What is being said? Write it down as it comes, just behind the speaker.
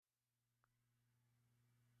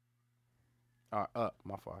Up.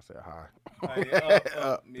 My fault. I said high.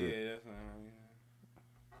 Up. Yeah,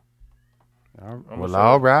 that's Well,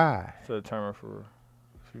 all right. Set a timer for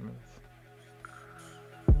a few minutes.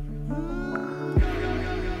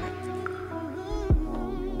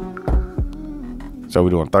 So we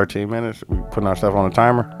doing 13 minutes? We putting ourselves on a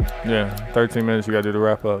timer? Yeah, 13 minutes. You gotta do the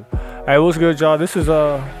wrap up. Hey, what's good, y'all? This is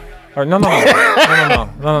no.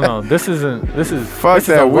 This isn't. This is. Fuck this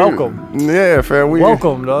that. Is a welcome. Yeah, fam.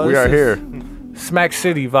 Welcome, dog. We This are is here. Smack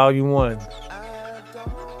City, Volume 1.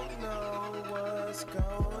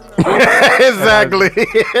 Exactly.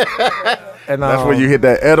 And That's when you hit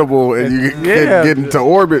that edible and you get into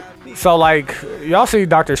orbit. So like y'all see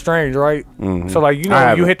Doctor Strange, right? Mm-hmm. So like you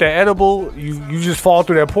hit that edible, you just fall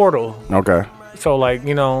through that portal. Okay. So like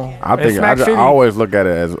I always look at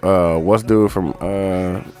it as what's dude from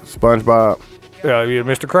SpongeBob. Yeah,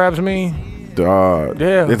 Mr. Krabs me.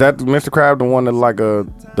 Yeah. Is that Mr. Krabs, the one that like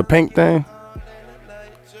the pink thing?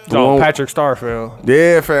 Patrick Starfield.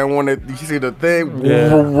 Yeah, fam. When you see the thing,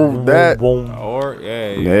 dog.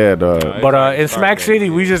 But in Smack City,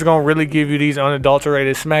 we just gonna really give you these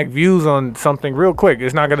unadulterated Smack views on something real quick.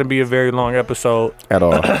 It's not gonna be a very long episode at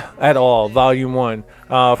all. At all. Volume 1.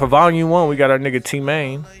 For Volume 1, we got our nigga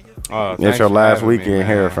T-Main. It's your last weekend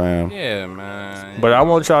here, fam. Yeah, man. But I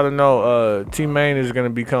want y'all to know, T-Main is gonna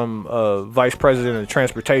become vice president of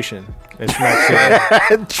transportation in Smack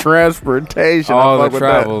City. Transportation. All the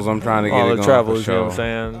travels. I'm trying to get all it the going travels. for You know what sure.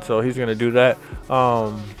 I'm saying? So he's gonna do that.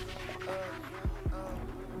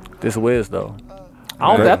 This Wiz though.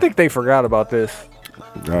 I think they forgot about this.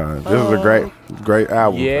 This is a great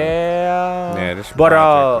album. Yeah. Yeah, this But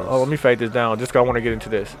project was- let me fade this down. Just 'cause I want to get into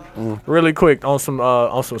this really quick on some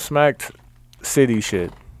Smacked City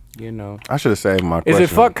shit. You know, I should have saved my Is question. it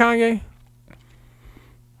fuck Kanye?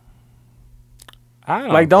 I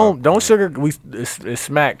Like don't sugar. It's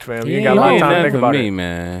smacked, fam. You ain't got a he lot of ain't time to nothing think for about me, it.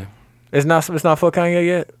 man. It's not fuck Kanye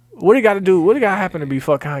yet. What do you got to do? What do you got to happen to be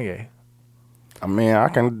fuck Kanye? I mean, I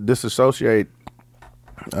can disassociate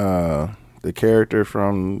the character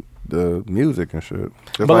from the music and shit.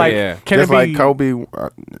 Just But like, can it just be like Kobe,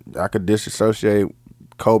 I could disassociate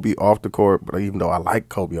Kobe off the court, but even though I like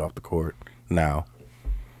Kobe off the court now.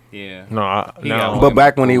 Yeah. No, got But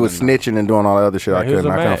back when he was snitching and doing all the other shit, I he was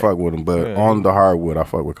couldn't a man. fuck with him. But on the hardwood, I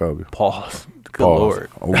fuck with Kobe. Pause. Good Pause. lord.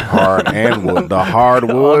 Oh, hard and wood. The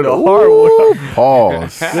hardwood. The hardwood.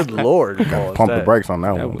 Pause. Good lord. Pause Pump the that. brakes on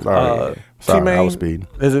that one. Sorry, I T-Main, was speeding.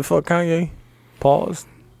 Is it fuck Kanye? Pause.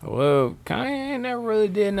 Well, Kanye ain't never really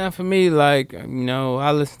did nothing for me. Like, you know,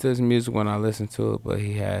 I listen to his music when I listen to it, but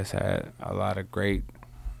he has had a lot of great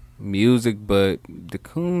music. But the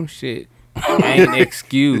coon shit ain't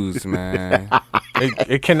excused, man.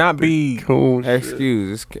 It cannot be.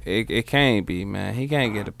 Excuse. It can't be, man. He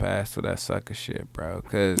can't get a pass to that sucker shit, bro.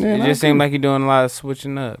 Because Yeah, it no, just seems like he doing a lot of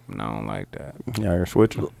switching up, and I don't like that. Yeah, you're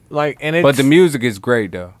switching. Like, and it's, But the music is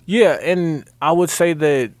great, though. yeah, and I would say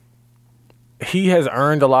that he has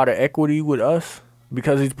earned a lot of equity with us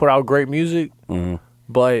because he's put out great music. Mm-hmm.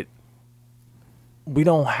 But we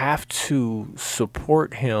don't have to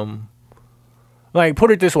support him. Like,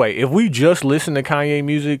 put it this way: if we just listen to Kanye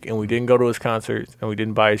music and we didn't go to his concerts and we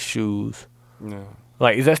didn't buy his shoes, No.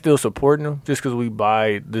 like, is that still supporting him just because we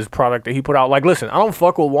buy this product that he put out? Like, listen, I don't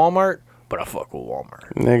fuck with Walmart, but I fuck with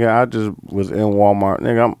Walmart. Nigga, I just was in Walmart.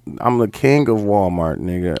 Nigga, I'm the king of Walmart,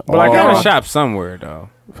 nigga. But like, I gotta gotta shop somewhere, though.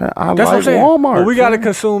 I That's what I'm like saying. Walmart. But we gotta fam.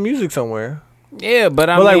 consume music somewhere. Yeah, but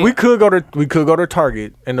I But mean, like, we could go to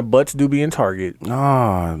Target, and the butts do be in Target.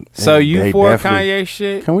 Nah. So they you for definitely- Kanye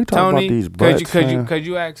shit? Can we talk Tony? about these butts, fam? Could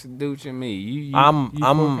you ask Dooch and me? You for I'm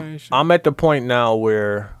Kanye shit? I'm at the point now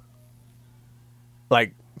where,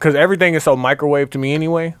 like, because everything is so microwave to me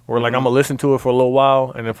anyway. Where like I'm gonna listen to it for a little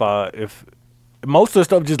while, and if most of the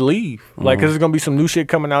stuff just leave, like, because there's gonna be some new shit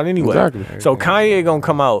coming out anyway. Exactly. So Kanye gonna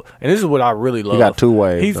come out, and this is what I really love. got two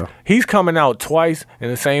waves, though. He's coming out twice in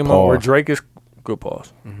the same month where Pause. Drake is good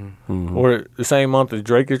pause, or the same month as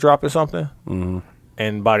Drake is dropping something,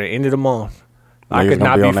 and by the end of the month, I Niggas could gonna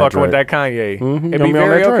not be be on that fucking with Drake. that Kanye. Mhm, It'd gonna be be on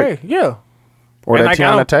very that Drake. okay. Yeah. Or And that like, I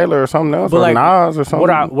Tiana don't- Taylor or something else, But or like, Nas or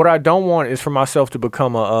something. what I don't want is for myself to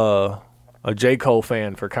become a J. Cole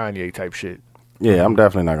fan for Kanye type shit. Yeah, I'm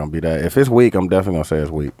definitely not gonna be that. If it's weak, I'm definitely gonna say it's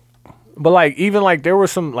weak. But like, even like, there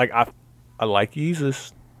was some like, I like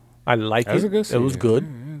Yeezus. I like That's it. a good It was CD. good.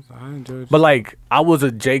 Yeah, I enjoyed it. But like, I was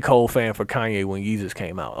a J. Cole fan for Kanye when Yeezus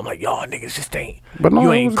came out. I'm like, y'all niggas just ain't. But no,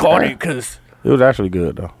 you it ain't was caught good. it because It was actually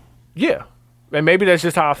good though. yeah. And maybe that's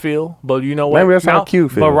just how I feel. But you know what? Maybe that's how Now- Q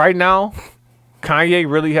But feels. right now, Kanye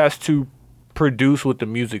really has to produce with the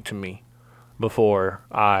music to me before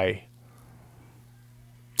I.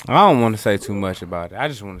 I don't want to say too much about it. I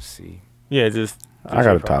just want to see. Yeah, just I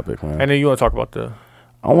got a topic, man. And then you want to talk about the.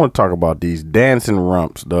 I want to talk about these dancing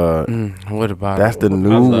rumps, dog. What about That's the I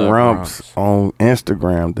new love rumps on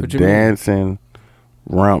Instagram. The What you mean? dancing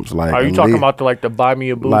rumps, like. Are you talking about the buy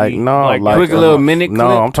me a booty? Like no, like quick little minute No,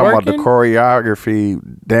 clip I'm talking about the twerking?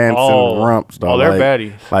 choreography dancing rumps, dog. Oh, they're like,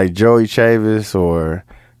 baddies. Like Joey Chavis or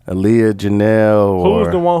Aaliyah Janelle. Who or, was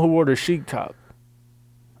the one who wore the chic top?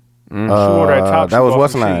 She wore that top. That she was bought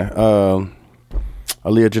what's from her Chic. name?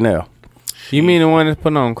 Aaliyah Janelle. You mean the one that's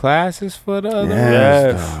put on classes for the other?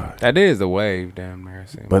 Yes, Yes. dog. That is the wave, damn near.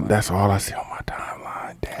 But that's all I see on my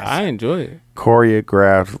timeline. Dancing. I enjoy it.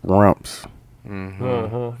 Choreographed rumps.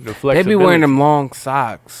 The They be flexibility. wearing them long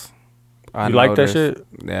socks. I You like that noticed. shit?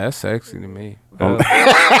 Yeah, that's sexy to me.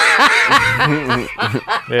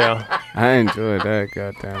 Yeah. I enjoy that.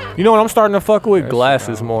 Goddamn. You know what? I'm starting to fuck with That's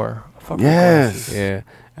glasses wild. more. I fuck with Yes. Yeah.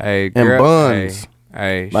 Hey, And girl, buns.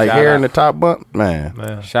 Hey, Like shout hair out, in the top bun, man.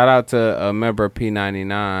 glasses. Man. Shout out to a member of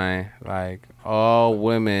P99. Like all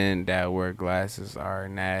women that wear glasses are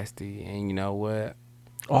nasty, and you know what?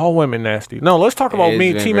 All women nasty. No, let's talk about It's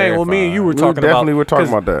me, been teammate. Well, me and you were We talking about. definitely were talking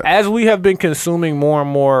 'cause about that. As we have been consuming more and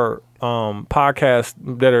more podcasts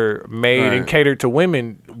that are made and Right. catered to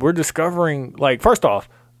women, we're discovering, like, first off,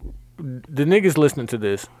 the niggas listening to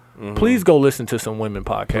this, please go listen to some women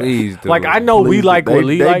podcasts. Please do. Like, I know we Please, like what they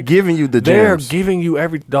Lee like. giving you the They're gems. giving you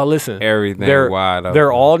dog, listen. Everything They're wide open.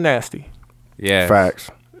 They're all nasty. Yeah. Facts.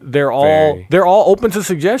 They're all Very. they're all open to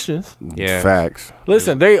suggestions. Yeah. Facts.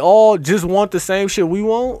 Listen, they all just want the same shit we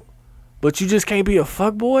want, but you just can't be a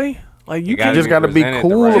fuck boy. Like you You can't just gotta be presented the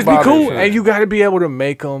cool right just be about cool, it. and you got to be able to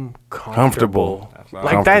make them comfortable. That's what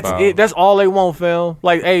Like I'm that's about. it. That's all they want, fam.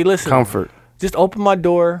 Like, hey, listen, Comfort. just open my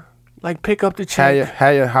door, like pick up the check,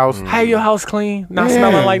 Have your house. have your house clean, not Yeah.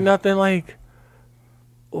 smelling like nothing. Like,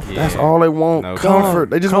 That's all they want. No Comfort.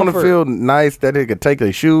 They just want to comfort. feel nice that they could take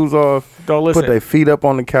their shoes off, don't listen. put their feet up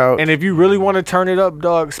on the couch. And if you really want to turn it up,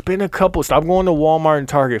 dog, spend a couple. Stop going to Walmart and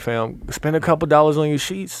Target, fam. Spend a couple dollars on your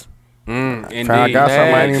sheets. Indeed. Fam, I got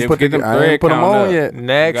something. I ain't even put Get the, them I ain't thread put them count on up. yet. You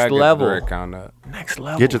Next gotta get the level. thread count up. Next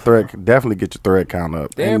level. Get your thread. Definitely get your thread count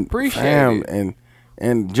up. They appreciate fam, it.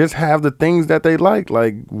 and just have the things that they like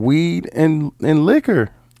weed and liquor.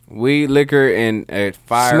 Weed, liquor, and a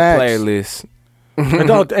fire Snacks. playlist. and,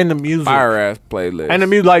 dog, and the music. Fire ass playlist. And the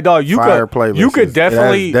music, like, dog, you Fire could, playlist you could is- that's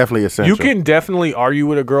definitely, definitely essential. You can definitely argue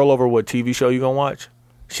with a girl over what TV show you gonna watch.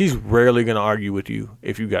 She's rarely gonna argue with you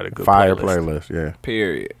if you got a good Fire playlist. playlist. Yeah.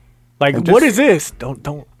 Period. Like, And what just- is this? Don't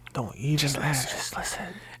even just listen.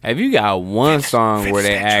 If you got one song where they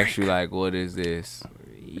Vince ask you like, "What is this?"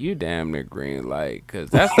 You damn near green light, cause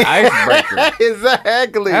that's the icebreaker.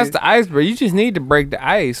 Exactly. That's the icebreaker. You just need to break the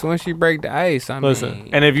ice. Once you break the ice, I Listen, mean,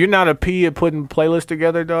 and if you're not a P at putting playlists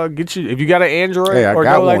together, dog, get you. If you got an Android Hey, I or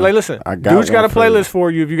got go like, one. listen, I got dude's got a one for you. playlist for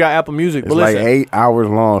you if you got Apple Music. It's But like listen, 8 hours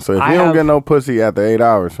long. So if I you don't have- get no pussy after 8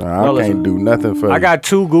 hours, man, I No, listen. can't do nothing for you. I got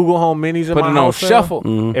 2 Google Home Minis in put my it on house. fam. shuffle.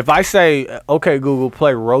 Mm-hmm. If I say, okay, Google,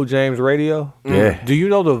 play Ro James Radio, Yeah. do you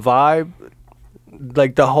know the vibe?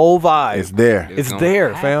 Like the whole vibe. It's there. It's gonna there,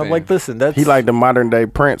 fam. happen. Like, listen, that's He like the modern day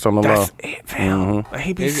Prince on the low. that's it, fam.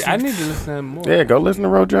 He be I need to listen more. Yeah, go listen to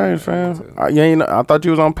Ro James, fam. You ain't, I thought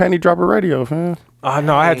you was on Penny Dropper Radio, fam.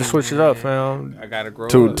 No, I had to switch it up, fam. I gotta grow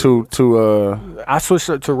To up. I switched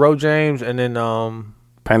up to Ro James, and then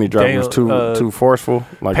Penny Dropper was too forceful.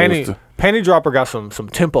 Like it was Penny Dropper got some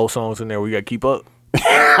tempo songs in there. We got to keep up. You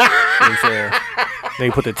know what I'm saying? Then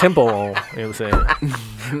you put the tempo on. You know what I'm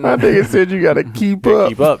saying? my nigga said you gotta keep up.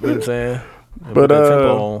 Keep up. You know what I'm saying? Then But, put the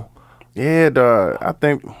tempo on. Yeah, dog. I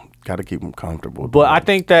think gotta keep them comfortable. But I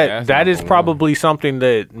think that that's that is number one. probably something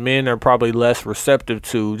that men are probably less receptive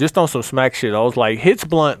to. Just on some smack shit. I was like, Hits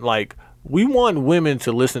Blunt, like, we want women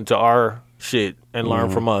to listen to our shit and learn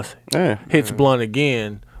from us. yeah. Hits Blunt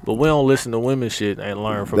again, but we don't listen to women's shit and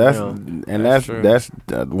learn from That's them. and That's that's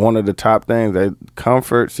true. one of the top things. That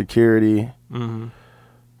comfort, security,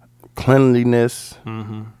 cleanliness.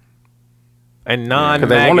 And Because non-MAGA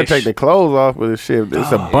they want to take their clothes off with this shit.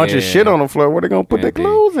 It's a bunch of yeah. shit on the floor. Where they gonna put Yeah, their big.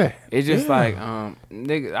 clothes at? It's just like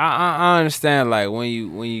nigga, I understand like when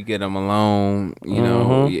you get them alone, you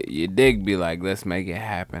know, your dick be like, let's make it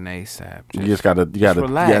happen ASAP. You just gotta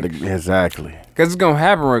relax. exactly. Cause it's gonna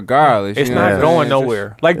happen regardless. It's you know not what I'm going saying?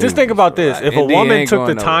 nowhere. Like, just think about this. If a Indeed, it woman ain't took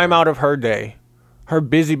the going time nowhere. out of her day, her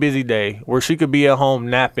busy day, where she could be at home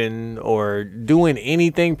napping or doing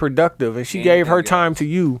anything productive, and she gave her Anything time to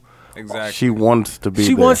you, Exactly. She wants to be.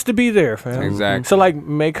 she there. wants to be there, fam. Exactly. So, like,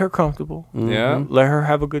 make her comfortable. Yeah. Let her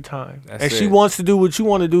have a good time. That's and she it. wants to do what you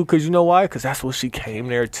want to do because you know why? Because that's what she came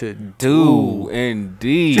there to do. Do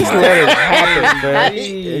indeed. Just let it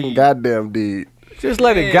happen, man. Goddamn, dude. Just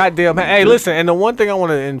let it goddamn. Hey, listen. And the one thing I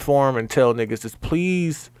want to inform and tell niggas is,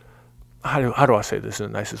 please. How do I say this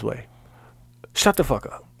in the nicest way? Shut the fuck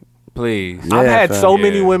up. Please. I've had fam. so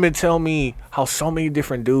many women tell me how so many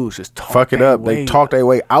different dudes just talk Fuck it their up. way They talk their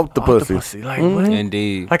way out the out pussy. Like what?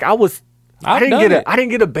 Indeed. Like I I've didn't done get it. I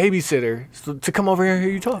didn't get a babysitter to come over here and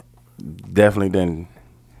hear you talk. Definitely didn't.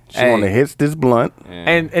 She Hey. want to hit this blunt.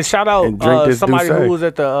 And shout out And drink this somebody Douce. who was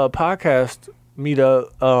at the podcast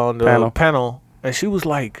meetup on the Panel. and she was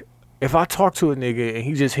like, if I talk to a nigga and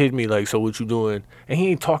he just hit me like, so what you doing? And he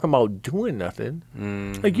ain't talking about doing nothing.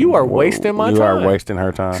 Like you are wasting my you time. are wasting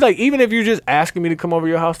her time. It's like even if you're just asking me to come over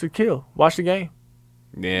your house to kill, watch the game.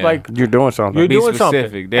 Yeah. Like You're doing something. You're be doing something.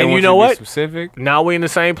 specific. They And want you know to be what? Specific. Now we in the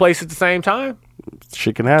same place at the same time.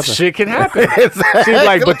 Shit can happen. Shit can happen. She's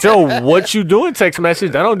like, but yo, what you doing? Text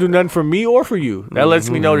message. That don't do nothing for me or for you. That lets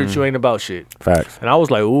me know that you ain't about shit. Facts. And I was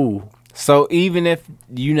like, ooh, So even if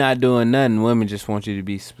you not doing nothing, women just want you to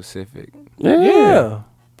be specific. yeah.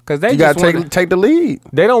 Cause they You just gotta wanna- take the lead.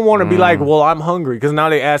 They don't want to be like, well, I'm hungry, because now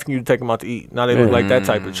they asking you to take them out to eat. Now they look like that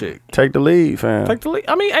type of chick. Take the lead, fam. Take the lead.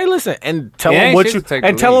 I mean, hey, listen, and tell It them ain't what shit you to take the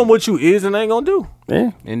and tell lead. them what you is and they ain't gonna do.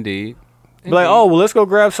 Yeah. Indeed. Be like, oh, well, let's go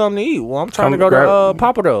grab something to eat. Well, I'm trying Come to go grab- to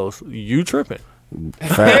Papa Do's. You tripping?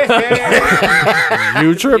 Facts.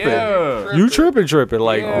 You tripping? Yeah. You tripping?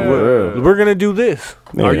 Like Yeah. we're gonna do this.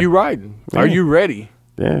 Yeah. Are you riding? Are you ready?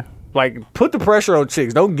 Yeah. Like, put the pressure on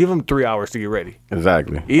chicks. Don't give them 3 hours to get ready.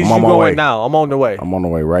 Exactly. Is I'm on you my going way. now? I'm on the way. I'm on the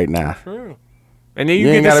way right now. And then you ain't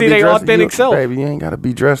get to gotta see be their dressed- authentic self. Baby, you ain't gotta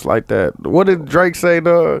be dressed like that. What did Drake say,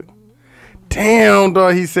 dog? Damn,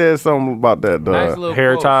 dog. He said something about that, dog. Nice little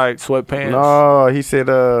Hair quote. tied, sweatpants. No, he said,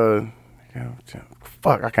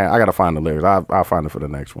 fuck, I can't. I gotta find the lyrics. I'll find it for the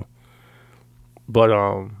next one. But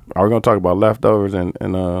Are we gonna talk about leftovers and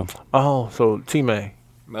so T-May,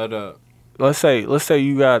 Hold up. let's say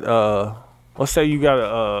you got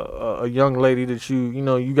a young lady that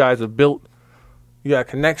you guys have built. You got a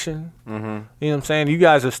connection. Mm-hmm. You know what I'm saying? You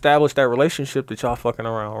guys established that relationship that y'all fucking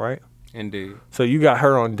around, right? Indeed. So you got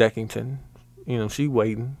her on Deckington. You know, she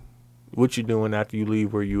waiting. What you doing after you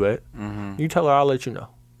leave where you at? Mm-hmm. You tell her, I'll let you know.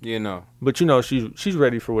 You know. But you know she's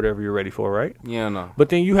ready for whatever you're ready for, right? You know. But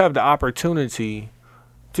then you have the opportunity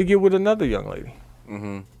to get with another young lady.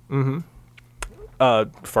 Mm-hmm.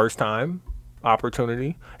 First time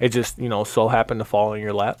opportunity. It just, so happened to fall in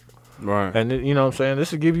your lap. Right. And you know what I'm saying?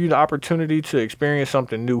 This will give you the opportunity to experience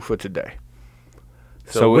something new for today.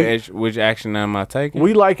 So which action am I taking?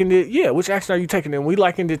 We likened it, yeah. Which action are you taking? And we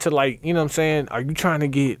likened it to, like, you know what I'm saying? Are you trying to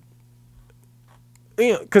get,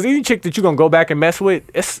 because any chick that you're going to go back and mess with,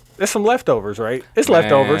 it's some leftovers, right? It's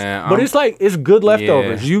leftovers. But it's like, it's good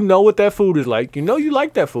leftovers. Yeah. You know what that food is like. You know you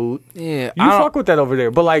like that food. Yeah. You fuck with that over there.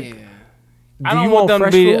 But, like, I do don't you want them to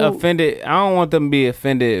fresh be food? offended. I don't want them to be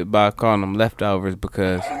offended by calling them leftovers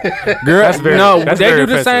because That's girls, very- no, that's they very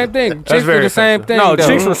do the same offensive. thing. That's Chicks do very the same offensive. thing. No, though.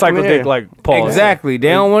 chicks recycle dick like Paul. Exactly. They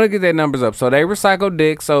don't want to get their numbers up, so they recycle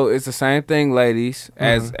dick. So it's the same thing, ladies,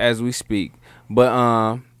 as we speak.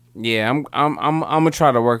 But yeah, I'm gonna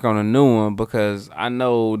try to work on a new one because I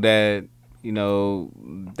know that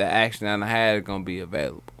the action that I had is gonna be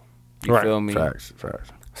available. You Right. feel me? facts.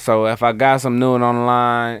 So if I got some new one on the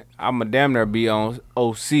line, I'ma damn near be on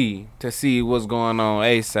OC to see what's going on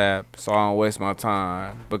ASAP, so I don't waste my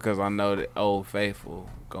time because I know that Old Faithful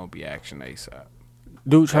gonna be action ASAP.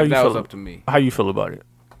 Dudes, how If you that was feel? up to me. How you feel about it?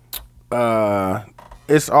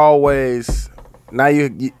 It's always now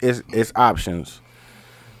it's options.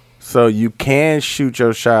 So you can shoot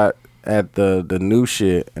your shot at the new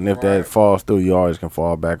shit, and if that falls through, you always can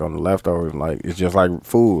fall back on the leftovers. Like, it's just like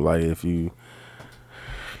food. Like, if you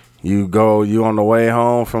on the way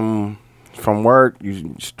home from work, you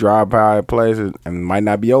just drive by a place and it might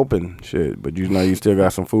not be open, shit, but you still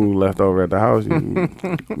got some food left over at the house. You know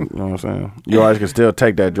what I'm saying? You always can still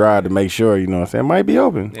take that drive to make sure, you know what I'm saying, it might be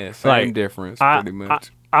open. Yeah, same Like, difference, pretty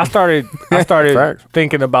much. I started Facts.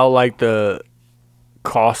 thinking about, like, the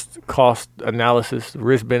cost analysis,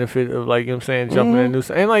 risk benefit of, like, you know what I'm saying, jumping in a new,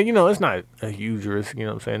 and, like, it's not a huge risk, you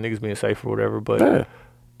know what I'm saying, niggas being safe or whatever, but Yeah.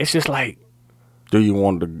 it's just like, Do you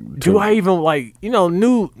want to? do I even, like,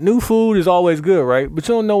 new food is always good, right? But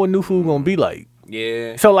you don't know what new food gonna be like.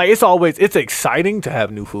 Yeah. So, like, it's exciting to have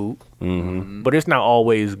new food, but it's not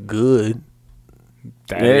always good.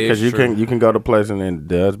 That Yeah, is because you true. can go to place and it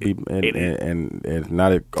does be and it's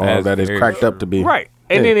not all That's that it's very cracked up true. to be. Right.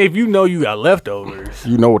 And Yeah. then if you know you got leftovers,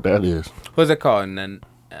 You know what that is. What's it called? An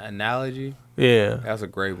analogy? yeah. That's a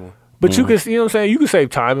great one. But you can, you know what I'm saying? You can save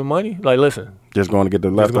time and money. Like, listen, Just going to get the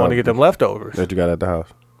just leftovers going to get them leftovers. that you got at the house.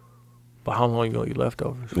 But how long you gonna eat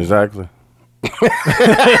leftovers? Exactly.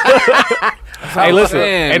 Hey, listen,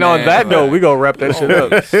 and on that note, we gonna wrap that shit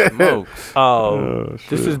up. Smokes.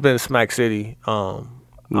 This has been Smack City. I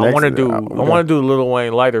Next- want to do okay. I want to do the Lil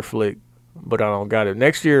Wayne lighter flick, but I don't got it.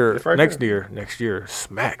 Next year, It's right next year,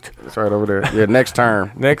 Smacked. It's right over there. Yeah, next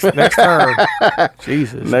term. Next term,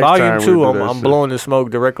 Jesus. Next Volume time we 2, do I'm, that I'm shit. blowing the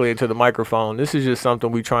smoke directly into the microphone. This is just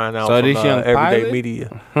something we trying out So from this young everyday pilot?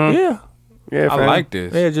 media. Yeah, Yeah, I fam. like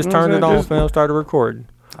this. yeah. Just You know what turned I'm it saying? on, Just- fam. Started recording.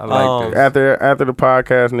 I like this. After the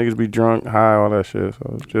podcast, niggas be drunk, high, all that shit.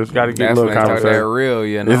 So just Gotta get a That's little when they start that conversation. real,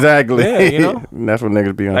 you know. Exactly. Yeah, you know? And that's what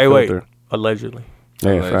niggas be on Hey, wait. filter. Allegedly.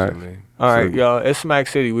 Yeah, facts. Allegedly. All right, y'all. It's Smack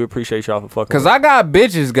City. We appreciate y'all for fucking. Cause I got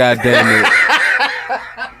bitches, goddamn it.